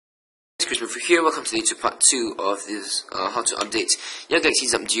Chris here. Welcome today to part 2 of this how to update your Galaxy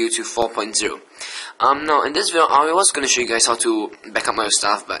Due to 4.0. Now in this video I was going to show you guys how to back up my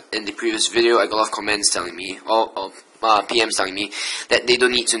stuff, but in the previous video I got a lot of comments telling me, or PMs telling me, that they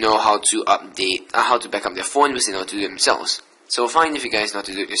don't need to know how to update, how to back up their phone because they know how to do it themselves. So fine, if you guys know how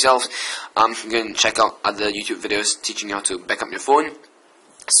to do it yourselves, you can check out other YouTube videos teaching you how to back up your phone.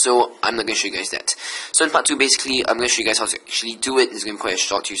 So I'm not going to show you guys that. So in part 2, basically, I'm going to show you guys how to actually do it. It's going to be quite a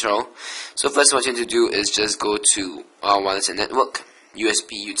short tutorial. So first, what you need to do is just go to wireless and network,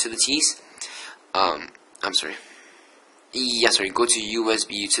 USB utilities. Go to USB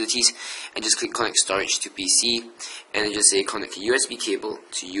utilities and just click connect storage to PC, and then just say connect USB cable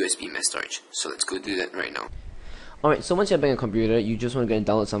to USB mesh storage. So let's go do that right now. Alright, so once you're back on your computer, you just want to go and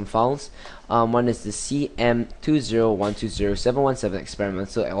download some files. One is the CM20120.717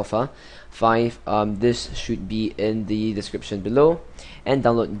 experimental alpha 5. This should be in the description below, and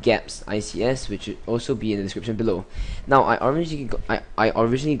download GAPS ICS, which should also be in the description below. Now, I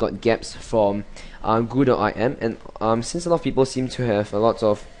originally got GAPS from Goo.im, and since a lot of people seem to have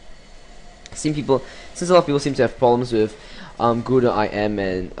problems with Goo.im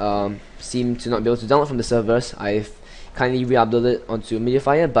and seem to not be able to download from the servers, I've kindly re-uploaded it onto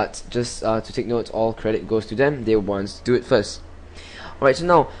Mediafire, but just to take note, all credit goes to them. They were ones to do it first. Alright, so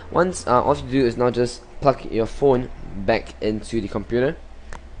now once all you do is now just plug your phone back into the computer,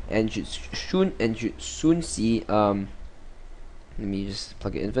 and you should soon see let me just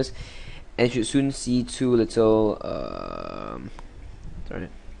plug it in first, and you should soon see two little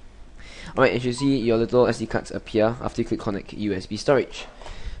Alright, and you see your little SD cards appear after you click connect USB storage.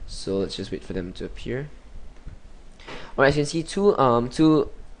 So let's just wait for them to appear. Alright, as you can see, two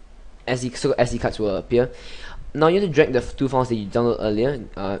SD cards will appear. Now you have to drag the two files that you downloaded earlier,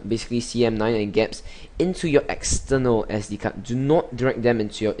 basically CM9 and GAPS, into your external SD card. Do not drag them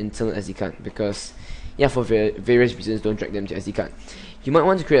into your internal SD card because, yeah, for various reasons, don't drag them to SD card. You might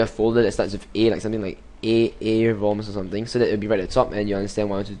want to create a folder that starts with A, like something like AA ROMs or something, so that it'll be right at the top, and you understand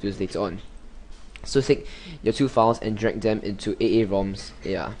why I want to do this later on. So take your two files and drag them into AA ROMs,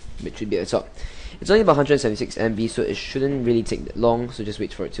 which should be at the top. It's only about 176 MB, so it shouldn't really take that long, so just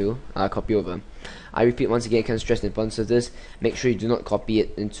wait for it to copy over. I repeat once again, I can't stress the importance of this. Make sure you do not copy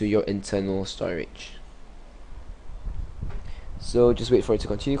it into your internal storage. So just wait for it to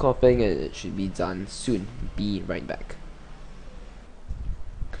continue copying, and it should be done soon. Be right back.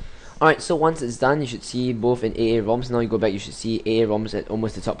 Alright, so once it's done, you should see both in AA ROMs. Now you go back, you should see AA ROMs at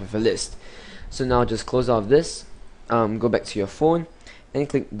almost the top of the list. So now just close off this, go back to your phone, and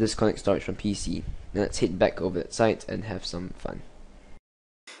click disconnect storage from PC. Now let's head back over that site and have some fun.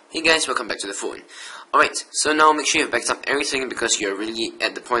 Hey guys, welcome back to the phone. Alright, so now make sure you've backed up everything because you're really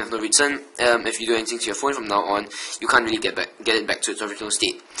at the point of no return. If you do anything to your phone from now on, you can't really get it back to its original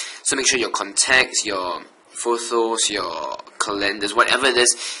state. So make sure your contacts, your photos, your calendars, whatever it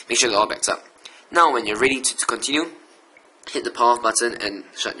is, make sure they're all backed up. Now when you're ready to continue, hit the power off button and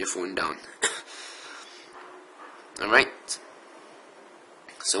shut your phone down. Alright,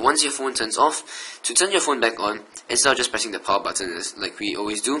 so once your phone turns off, to turn your phone back on, instead of just pressing the power button like we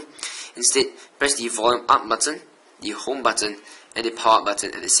always do, instead press the volume up button, the home button, and the power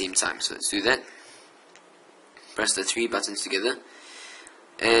button at the same time. So let's do that. Press the three buttons together,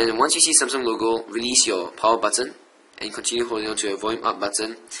 and once you see Samsung logo, release your power button and continue holding on to your volume up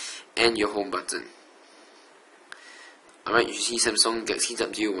button and your home button. Alright, you see Samsung Galaxy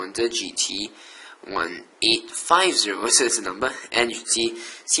Due Wonder GT 1850, so that's the number, and you should see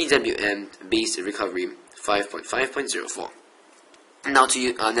CWM Base Recovery 5.5.04. Now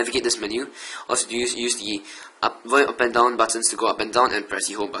to navigate this menu, also use the volume up and down buttons to go up and down, and press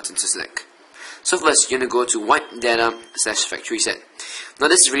the home button to select. So first, you're going to go to wipe data / factory reset. Now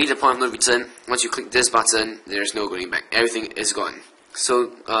this is really the point of no return. Once you click this button, there's no going back. Everything is gone.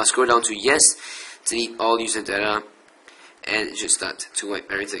 So scroll down to yes, delete all user data, and it should start to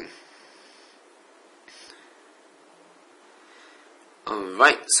wipe everything.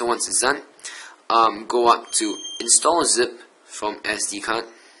 Alright, so once it's done, go up to install zip from SD card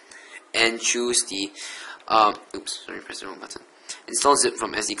and choose the press the wrong button. Install zip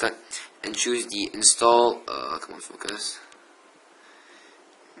from SD card and choose the install come on, focus.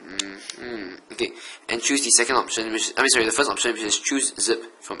 Okay, and choose the second option, the first option, which is choose zip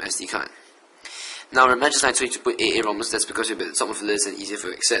from SD card. Now remember, just like I told you to put AA ROMs, that's because you'll be at the top of the list and easier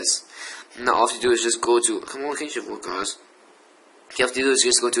for access. Now all you do is just go to, come on, can you focus? What you have to do is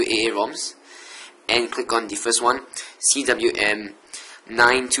just go to AA ROMs and click on the first one, CWM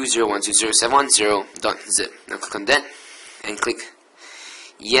 920120710.zip. Now click on that and click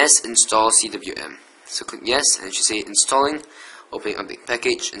yes, install CWM. So click yes, and it should say installing opening update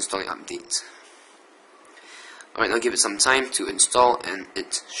package, installing update. Alright, now give it some time to install and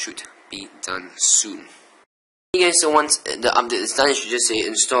it should be done soon. Okay guys, so once the update is done, you should just say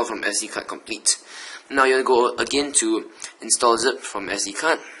install from SD card complete. Now you'll go again to install zip from SD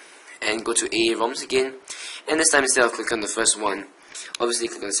card and go to AA ROMs again, and this time instead of clicking on the first one, obviously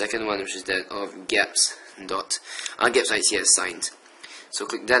click on the second one, which is that of gaps ICS signed. So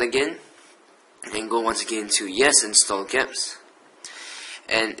click that again and go once again to yes, install gaps,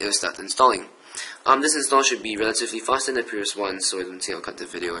 and it will start installing. This install should be relatively faster than the previous one, so I don't think I'll cut the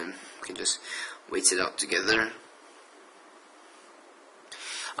video and we can just wait it out together.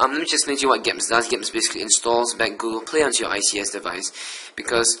 Let me just explain to you what gaps does. Gaps basically installs back Google Play onto your ICS device,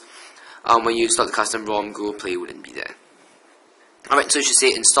 because when you install the custom ROM, Google Play wouldn't be there. Alright, so you should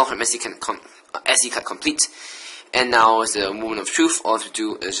say install from SD card complete, and now is the moment of truth. All you have to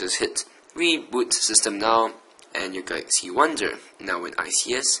do is just hit reboot system now, and your Galaxy Wonder now in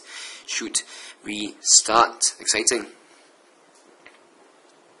ICS should restart. Exciting.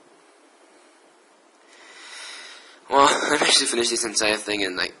 Well, I managed to finish this entire thing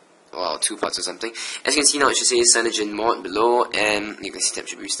in like, well, 2 parts or something. As you can see now, it should say Cyanogen mod below, and you can see tab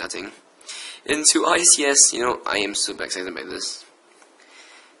should be restarting into ICS. You know, I am super excited by this.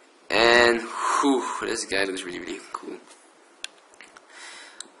 And, whew, this guy looks really, really cool.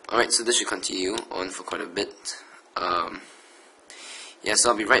 Alright, so this should continue on for quite a bit. Yeah,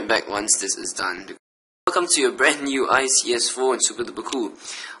 so I'll be right back once this is done. Welcome to your brand new ICS phone, super duper cool.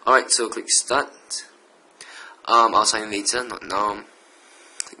 Alright, so click start. I'll sign in later, not now.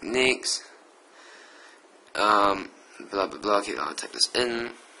 Click next. Blah blah blah. Okay, I'll type this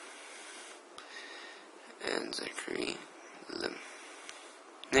in. And Zachary Lim.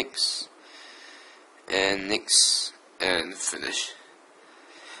 Next. And next. And finish.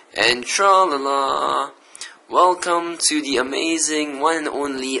 And tra-la-la. Welcome to the amazing one and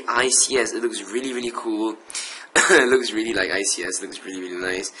only ICS. It looks really, really cool. It looks really like ICS. It looks really, really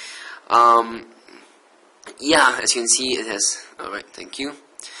nice. Yeah, as you can see, it has. Alright, thank you.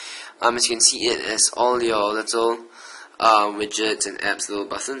 As you can see, it has all your little widgets and apps, little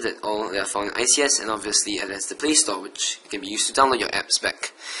buttons that all are found in ICS, and obviously it has the Play Store, which can be used to download your apps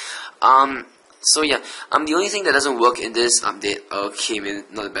back. So yeah, the only thing that doesn't work in this update, okay, maybe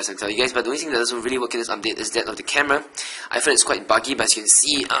not the best I can tell you guys, but the only thing that doesn't really work in this update is that of the camera. I find it's quite buggy, but as you can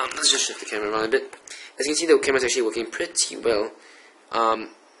see, let's just shift the camera around a bit. As you can see, the camera is actually working pretty well.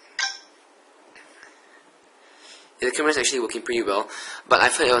 The camera is actually working pretty well, but I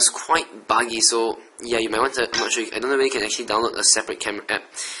felt it was quite buggy, so yeah, you might want to, I'm not sure, I don't know if you can actually download a separate camera app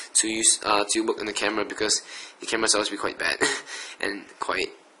to use, to work on the camera, because the camera is always be quite bad, and quite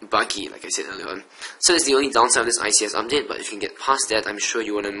buggy, like I said earlier on. So that's the only downside of this ICS update, but if you can get past that, I'm sure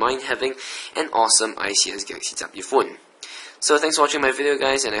you wouldn't mind having an awesome ICS Galaxy tab your phone. So thanks for watching my video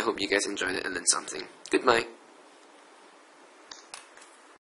guys, and I hope you guys enjoyed it and learned something. Goodbye.